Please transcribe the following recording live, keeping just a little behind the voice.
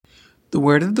The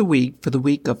word of the week for the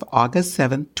week of August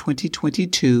 7th,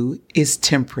 2022 is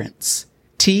temperance.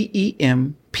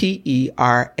 Temperance.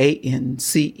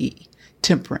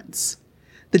 Temperance.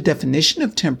 The definition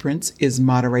of temperance is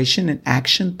moderation in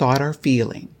action, thought, or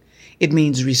feeling. It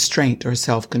means restraint or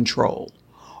self-control,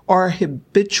 or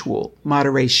habitual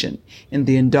moderation in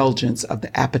the indulgence of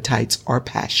the appetites or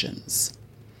passions.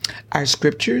 Our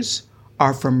scriptures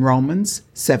are from Romans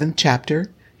 7th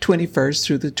chapter, 21st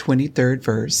through the 23rd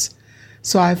verse.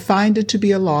 So I find it to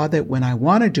be a law that when I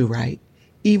want to do right,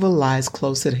 evil lies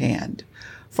close at hand.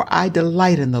 For I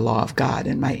delight in the law of God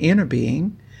in my inner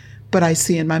being, but I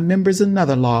see in my members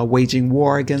another law waging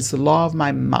war against the law of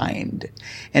my mind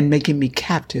and making me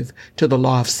captive to the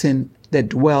law of sin that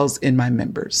dwells in my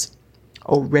members.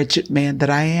 O wretched man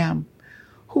that I am,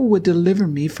 who would deliver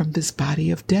me from this body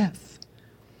of death?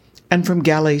 And from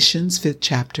Galatians 5th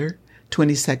chapter,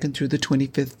 22nd through the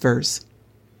 25th verse.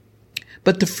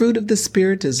 But the fruit of the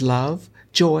Spirit is love,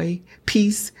 joy,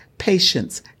 peace,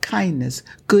 patience, kindness,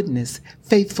 goodness,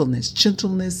 faithfulness,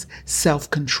 gentleness,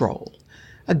 self-control.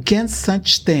 Against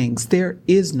such things there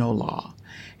is no law,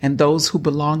 and those who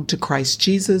belong to Christ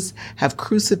Jesus have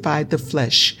crucified the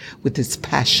flesh with its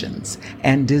passions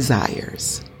and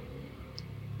desires.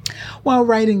 While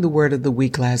writing the word of the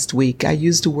week last week, I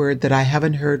used a word that I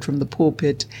haven't heard from the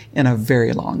pulpit in a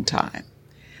very long time.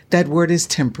 That word is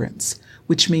temperance,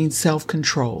 which means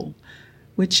self-control,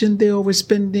 which in the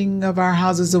overspending of our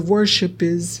houses of worship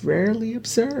is rarely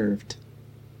observed.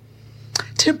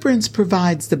 Temperance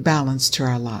provides the balance to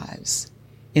our lives.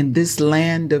 In this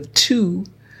land of two,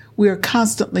 we are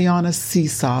constantly on a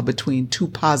seesaw between too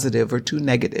positive or too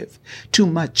negative, too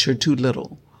much or too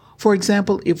little. For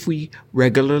example, if we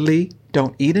regularly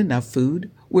don't eat enough food,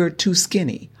 we're too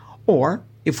skinny. Or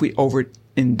if we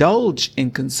overindulge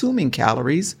in consuming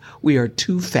calories, we are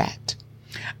too fat.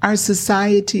 Our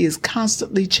society is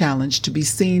constantly challenged to be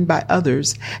seen by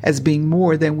others as being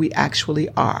more than we actually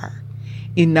are.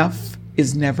 Enough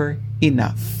is never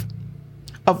enough.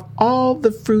 Of all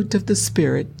the fruit of the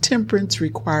Spirit, temperance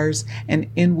requires an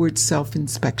inward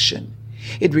self-inspection.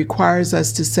 It requires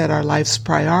us to set our life's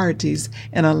priorities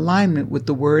in alignment with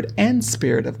the Word and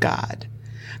Spirit of God.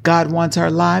 God wants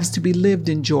our lives to be lived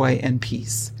in joy and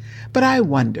peace. But I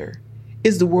wonder,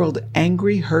 is the world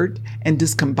angry, hurt, and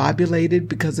discombobulated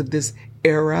because of this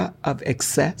era of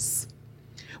excess?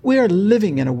 We are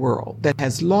living in a world that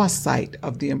has lost sight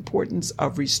of the importance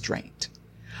of restraint.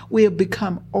 We have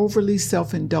become overly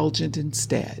self-indulgent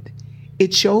instead.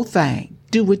 It's your thing.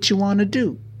 Do what you want to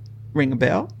do. Ring a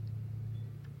bell?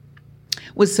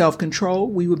 With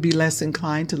self-control, we would be less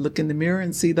inclined to look in the mirror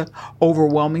and see the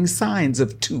overwhelming signs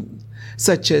of too,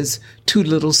 such as too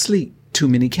little sleep, too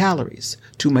many calories,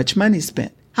 too much money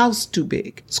spent, house too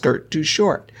big, skirt too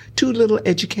short, too little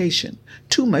education,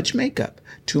 too much makeup,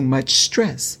 too much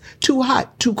stress, too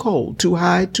hot, too cold, too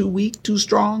high, too weak, too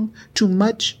strong, too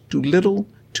much, too little,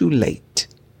 too late.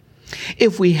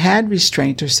 If we had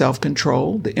restraint or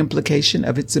self-control, the implication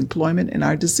of its employment in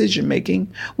our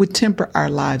decision-making would temper our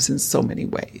lives in so many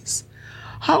ways.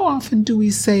 How often do we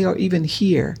say or even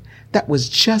hear, "That was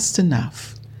just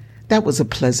enough. That was a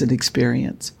pleasant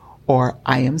experience," or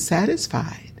 "I am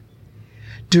satisfied"?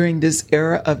 During this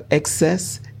era of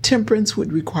excess, temperance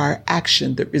would require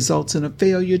action that results in a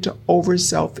failure to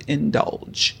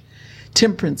self-indulge.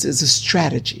 Temperance is a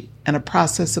strategy and a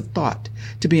process of thought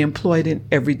to be employed in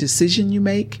every decision you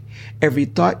make, every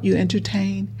thought you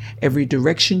entertain, every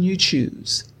direction you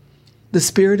choose. The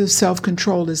spirit of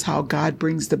self-control is how God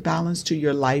brings the balance to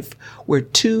your life where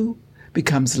two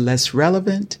becomes less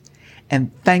relevant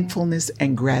and thankfulness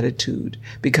and gratitude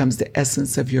becomes the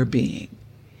essence of your being.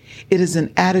 It is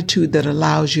an attitude that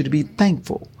allows you to be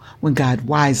thankful when God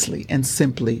wisely and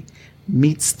simply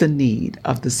meets the need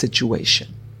of the situation.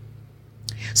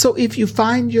 So if you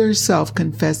find yourself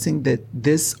confessing that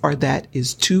this or that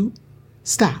is too,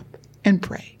 stop and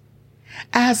pray.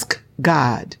 Ask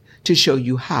God to show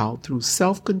you how, through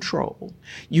self-control,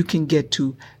 you can get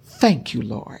to, "Thank you,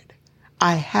 Lord.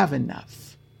 I have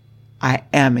enough. I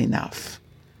am enough.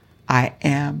 I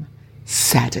am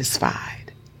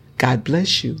satisfied." God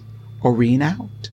bless you. Oreen out.